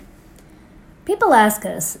People ask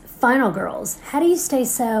us, Final Girls, how do you stay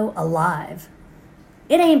so alive?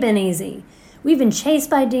 It ain't been easy. We've been chased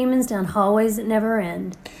by demons down hallways that never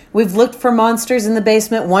end. We've looked for monsters in the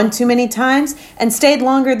basement one too many times and stayed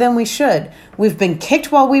longer than we should. We've been kicked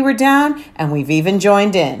while we were down, and we've even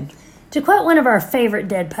joined in. To quote one of our favorite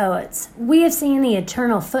dead poets, we have seen the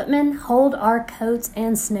eternal footmen hold our coats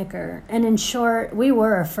and snicker, and in short, we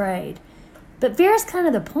were afraid. But fear's kind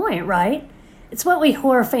of the point, right? It's what we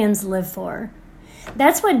horror fans live for.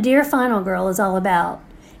 That's what Dear Final Girl is all about.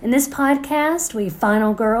 In this podcast, we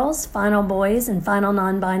final girls, final boys, and final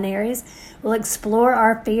non-binaries will explore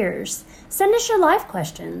our fears. Send us your life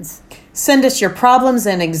questions. Send us your problems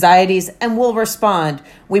and anxieties, and we'll respond.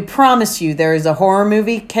 We promise you there is a horror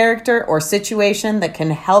movie, character, or situation that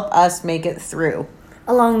can help us make it through.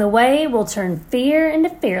 Along the way, we'll turn fear into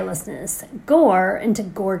fearlessness, gore into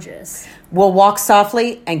gorgeous. We'll walk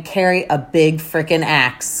softly and carry a big frickin'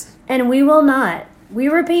 axe. And we will not, we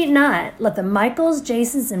repeat not, let the Michaels,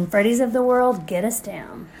 Jasons, and Freddys of the world get us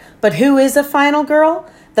down. But who is a final girl?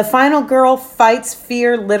 The final girl fights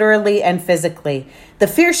fear literally and physically. The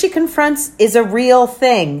fear she confronts is a real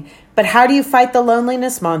thing. But how do you fight the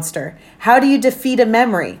loneliness monster? How do you defeat a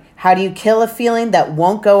memory? How do you kill a feeling that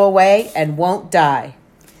won't go away and won't die?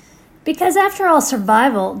 Because after all,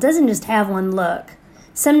 survival doesn't just have one look.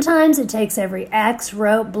 Sometimes it takes every axe,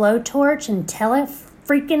 rope, blowtorch, and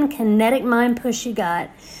freaking kinetic mind push you got.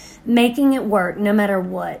 Making it work no matter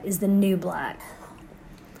what is the new black.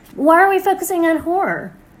 Why are we focusing on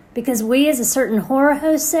horror? Because we, as a certain horror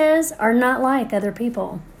host says, are not like other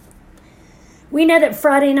people. We know that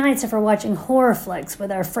Friday nights are for watching horror flicks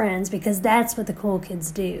with our friends because that's what the cool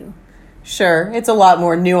kids do. Sure, it's a lot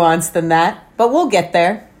more nuanced than that, but we'll get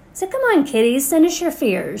there. So come on, kiddies, send us your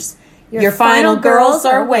fears. Your final girls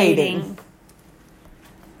are waiting.